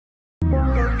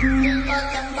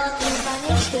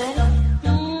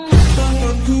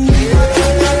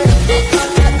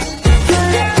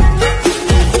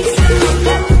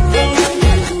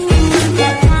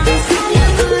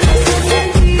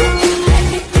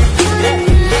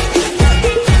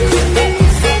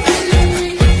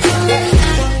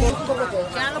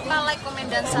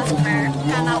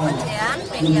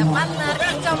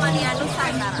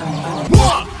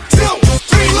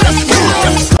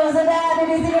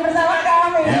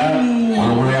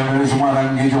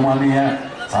Kijumania.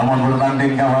 Selamat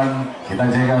bertanding kawan. Kita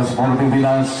jaga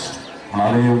sportivitas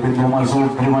melalui pintu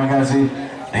masuk. Terima kasih.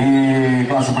 Di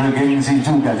kelas bergengsi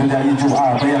juga hijau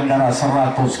A Bayangkara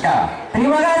 100K.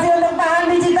 Terima kasih untuk Pak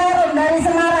Andi Citarum dari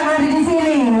Semarang hadir di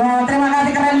sini. Oh, terima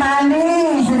kasih keren Pak Andi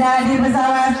sudah hadir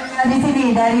bersama di sini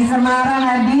dari Semarang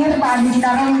hadir Pak Andi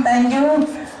Citarum, thank you.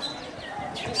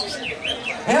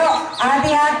 Yuk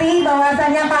hati-hati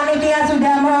bahwasanya panitia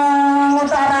sudah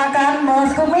mengutarakan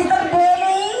bosku Mr.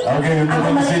 Denny. Oke,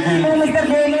 untuk Mr.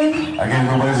 Denny. Oke,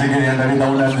 untuk bersikir yang dari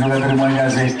tahunan juga terima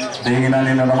kasih.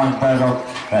 Diinginan ini teman baru.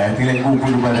 Tidak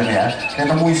kumpul badan ya.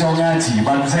 Ketemu iso ngaji,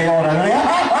 bangsa orang ya.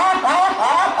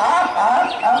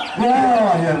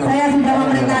 Saya sudah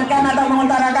memperingatkan atau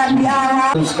mengutarakan di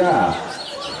awal.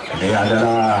 Ini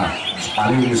adalah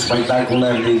paling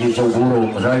spektakuler di Kicau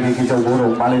Burung. Misalnya di Kicau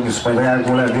Burung paling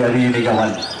spektakuler di hari ini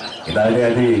kawan. Kita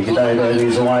hati-hati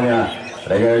semuanya.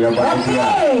 Rekan-rekan panitia.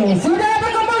 Sudah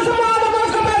berkumpul semua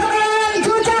bosku pasukan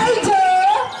Cucak hijau.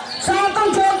 Satu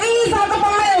joki, satu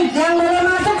pemilik. Yang boleh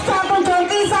masuk satu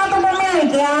joki, satu pemilik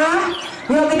ya.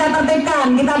 Yuk kita tertibkan.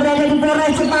 Kita berada di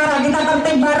Polres Jepara. Kita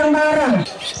tertib bareng-bareng.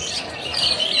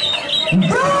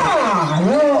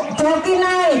 Yuk joki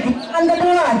naik. Hitungan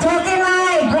kedua, joki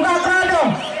naik. Buka kerodong.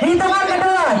 Hitungan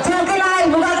kedua, joki naik.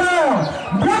 Buka kerodong.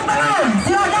 Blok tengah,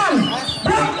 silakan.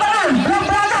 Blok tengah, blok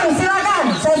belakang, silakan.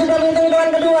 Saya sudah menghitung hitungan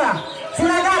kedua.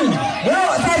 Silakan.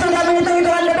 Yuk, saya sudah menghitung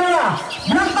hitungan kedua.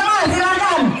 Blok tengah,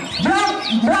 silakan. Blok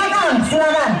belakang,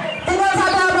 silakan. Tinggal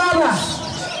satu apa-apa.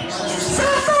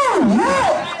 Satu.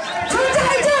 Yuk. Cucak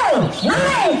hijau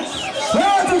naik.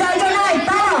 Yuk, cucak hijau naik.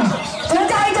 Tolong.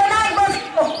 Cucak hijau naik, bos.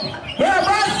 Yuk,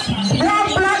 bos. Blok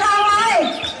belakang naik.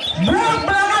 Blok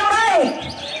belakang naik.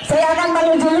 Saya akan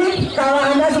panggil juri kalau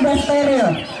Anda sudah steril.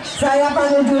 Saya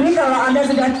panggil juri kalau Anda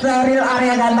sudah steril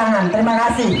area gantangan. Terima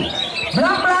kasih.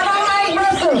 Blok belakang naik,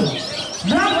 bosku.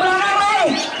 Blok belakang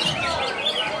naik.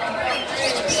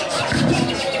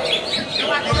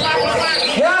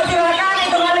 Yo, silakan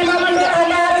hitungan 5 menit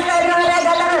Anda harus steril area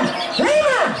gantangan.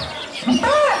 5,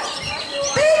 4,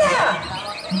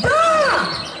 3, 2,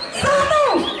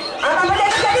 1. Apa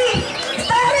yang terjadi?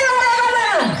 Steril area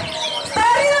gantangan.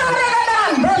 Steril area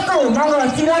gantangan, bosku. Monggo,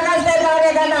 silakan steril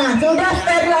area gantangan. Sudah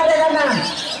steril area gantangan.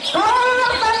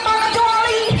 Keluar tanpa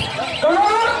kecuali.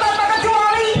 Keluar tanpa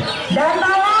kecuali. Dan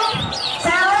tolong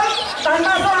salam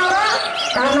tanpa suara.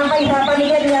 Karena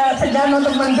panitia dia sedang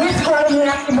untuk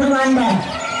mendiskualifikasi burung Anda.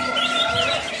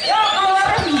 Yuk keluar.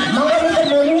 Monggo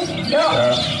diterduni. Yuk.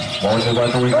 Mohon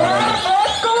dibantu kawan.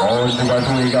 Bosku. Mohon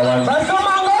dibantu kawan. Bosku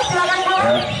monggo silakan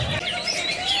keluar.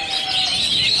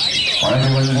 Para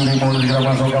juri mohon segera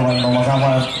masuk kawan. Nomor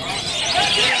sama.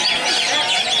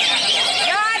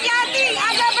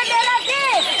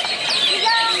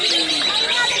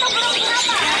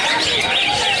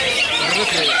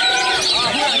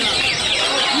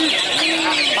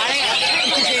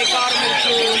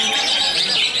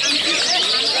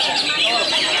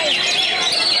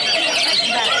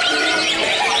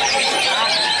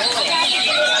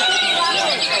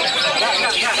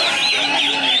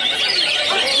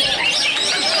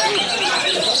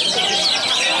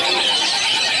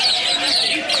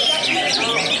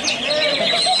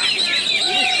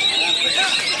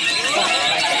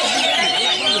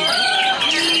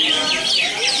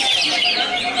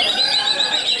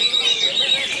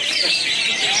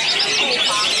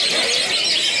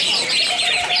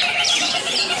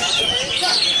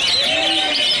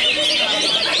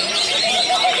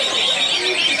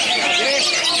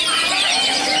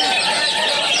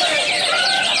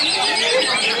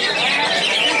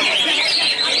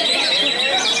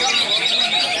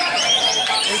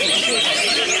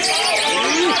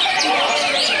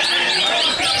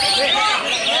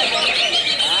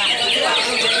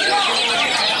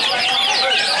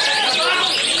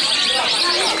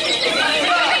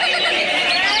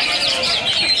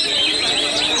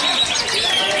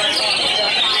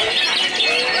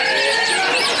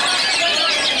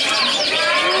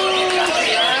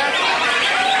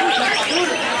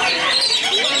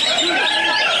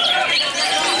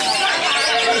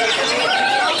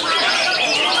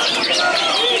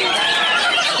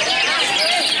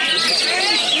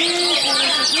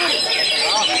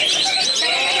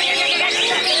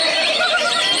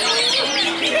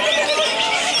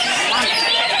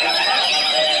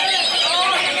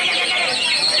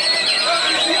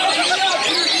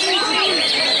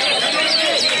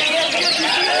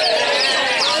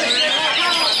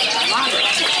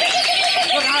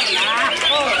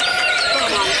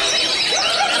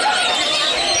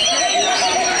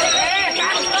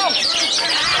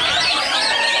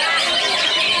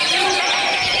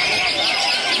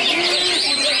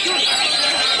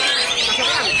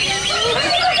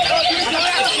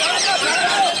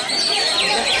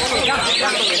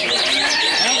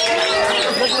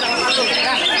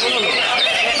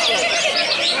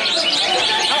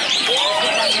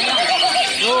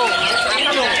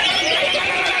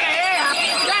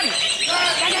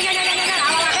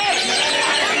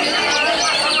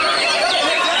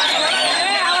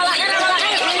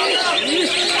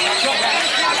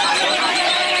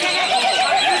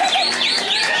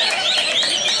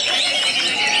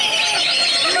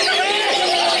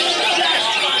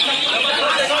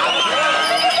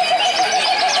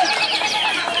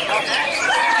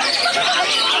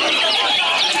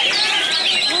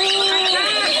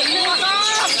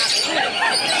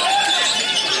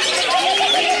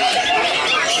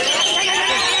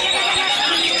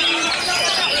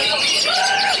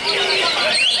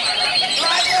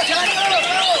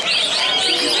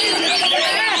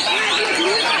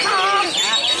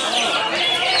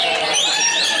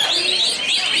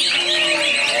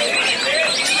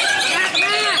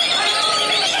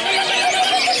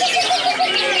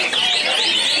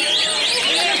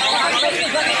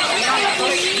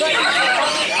 Tolong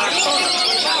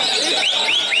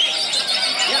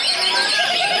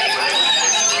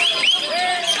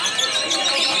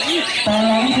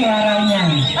suaranya,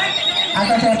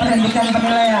 atau saya berhentikan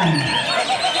penilaian.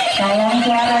 Tolong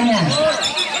suaranya.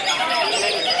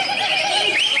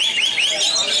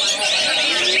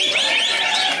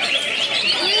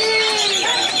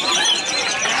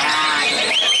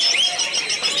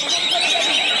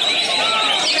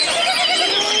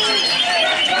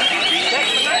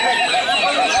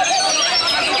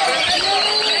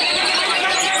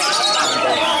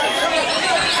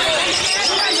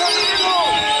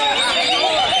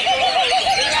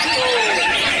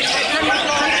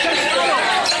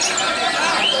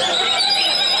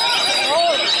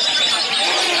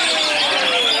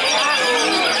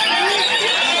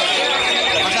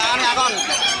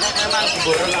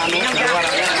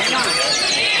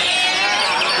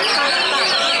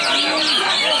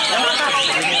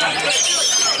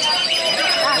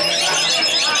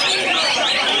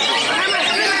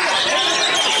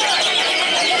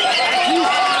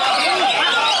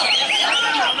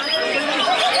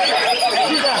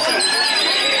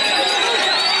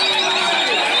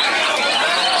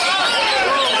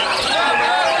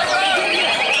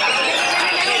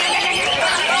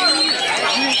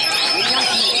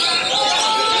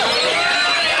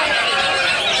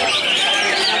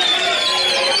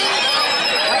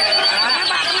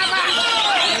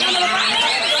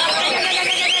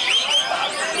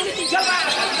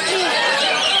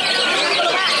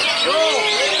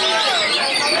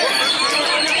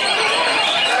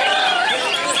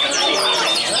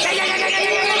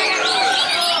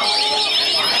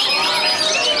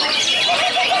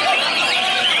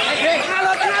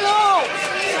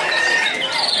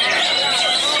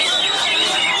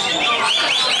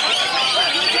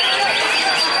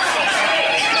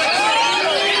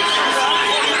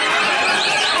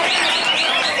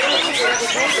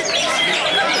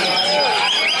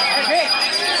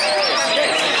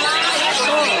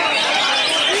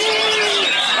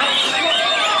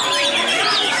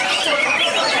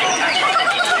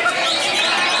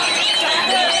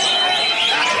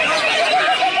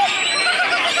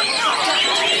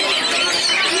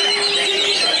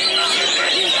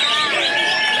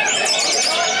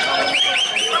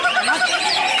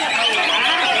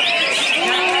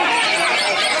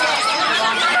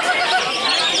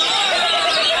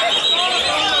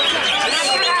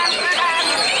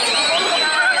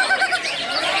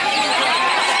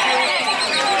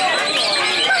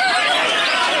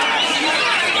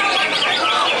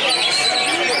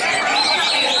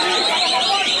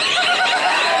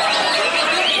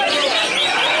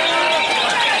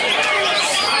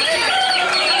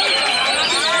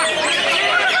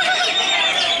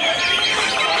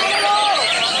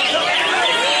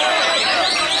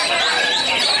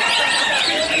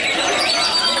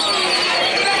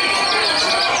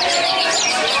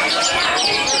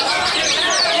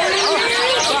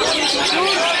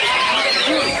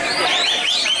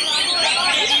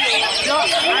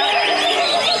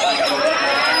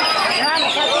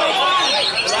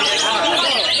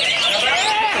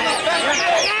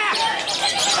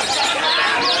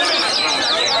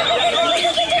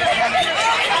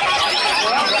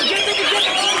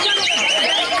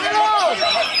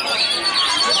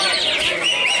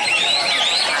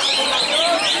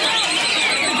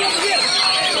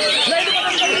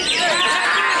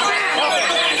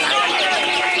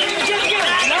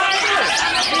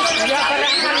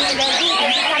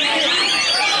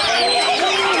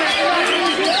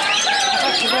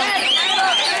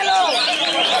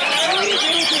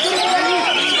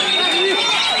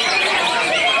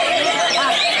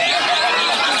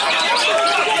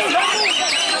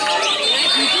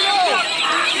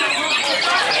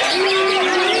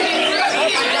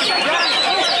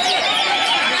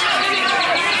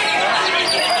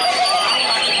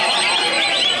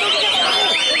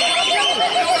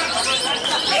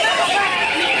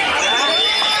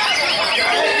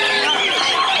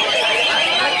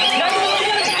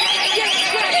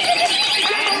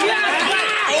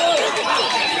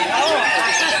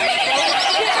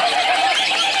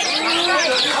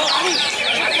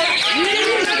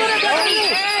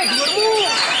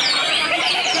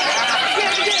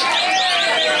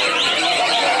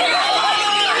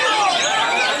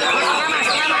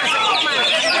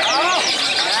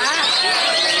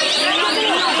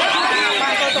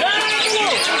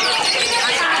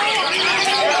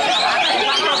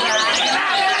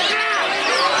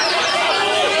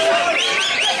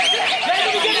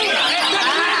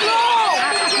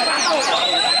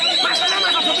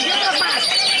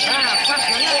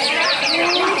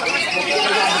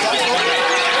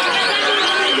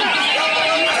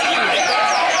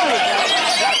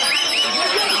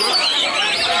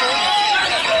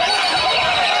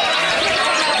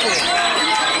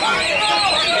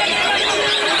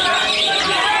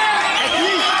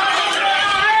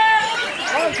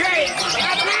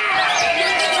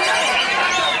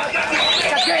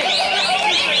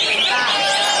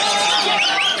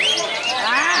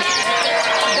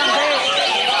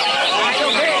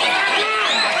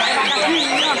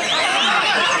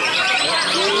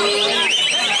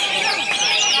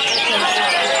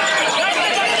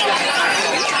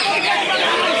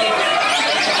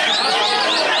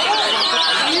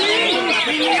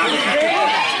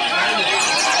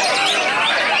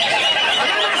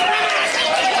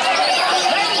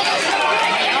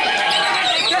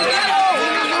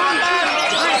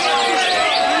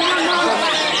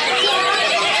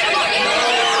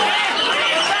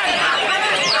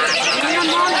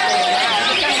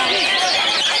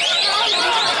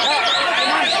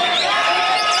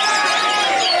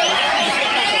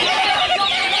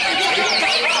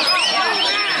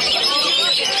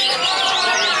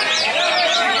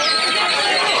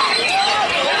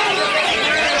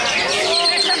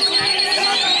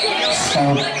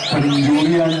 pasal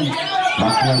penjurian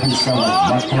Markas.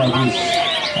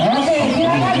 Oke,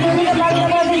 silakan kembali ke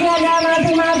posisi Anda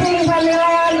masing-masing.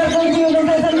 Penilaian berkunci untuk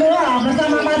season 2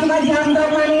 bersama pasukan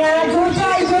Jamdok Mania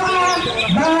Cucak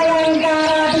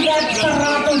Bayangkara tiket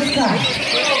 100K.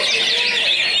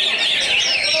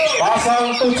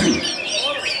 Pasal 7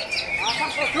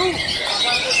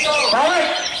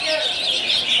 balik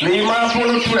 52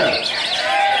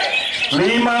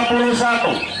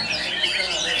 51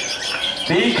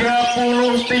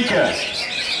 33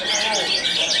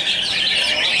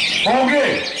 Oke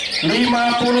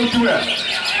 52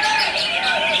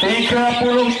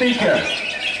 33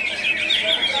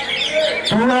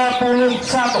 21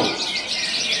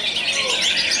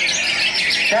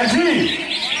 Gaji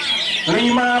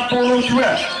 52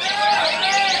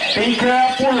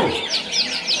 30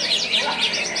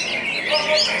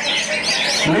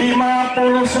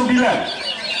 59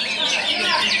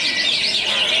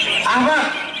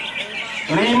 Ahmad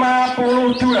 52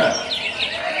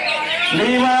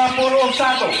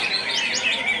 51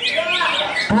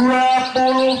 21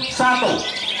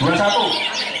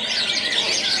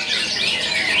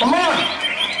 Teman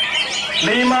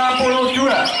 52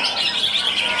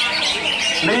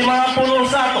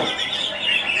 51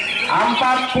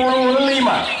 45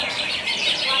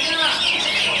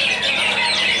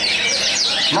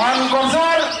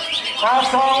 non-konser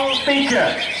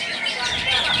 03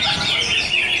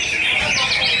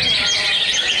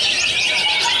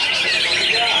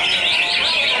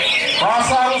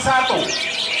 01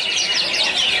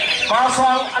 06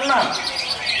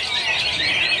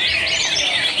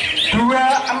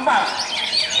 24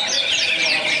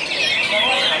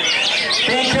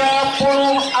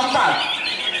 34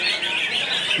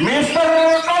 Mr.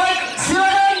 Kolek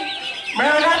silakan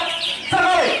mengangkat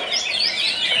terkolek.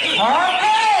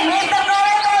 Oke, Mr.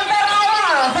 Kolek konser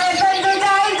awal season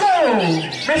Cucak itu.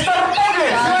 Mr. Poge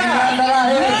silakan.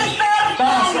 Mr.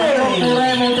 Poge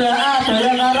Muda A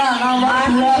Bayangkara nomor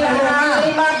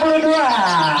 52.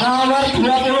 nomor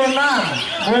 26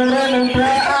 Mure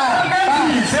Muda A.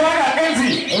 Kenzi silakan Kenzi.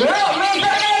 Yuk,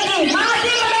 Mr. Kenji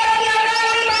masih bendera di angka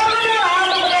 52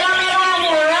 untuk bendera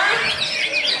merahnya.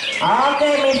 Oke,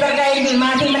 Mr. Kenji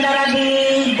masih bendera di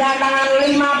gantangan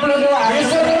 52.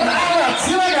 Mr. Ahmad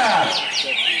silakan.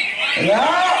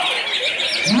 Yuk,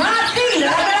 masih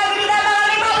lagi-lagi di gantangan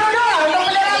 52 untuk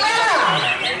bendera merah.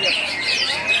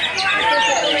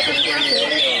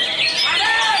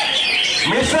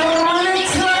 Mr. Malik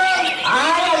silakan.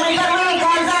 Ayo, Mr. Ming,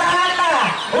 konser Anda.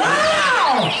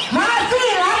 Wow, masih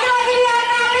lagi-lagi di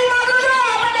angka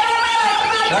 52 bendera merah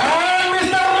termaju. Dan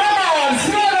Mr. Rahman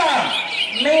silakan.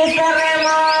 Mr.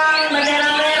 Raymond, bendera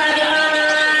merah di mana?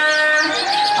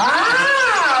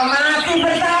 Masih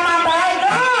bersama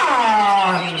Bayangkara.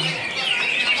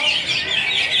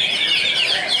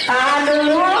 Tahan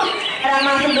dulu, kita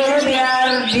masuk dulu biar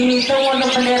dihitung untuk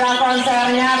bendera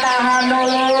konsernya. Tahan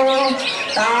dulu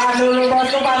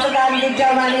bosku, pasukan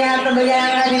Cucak Mania tentunya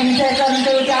yang ada di season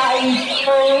Cucak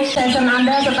itu season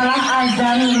Anda setelah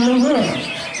azan luhur.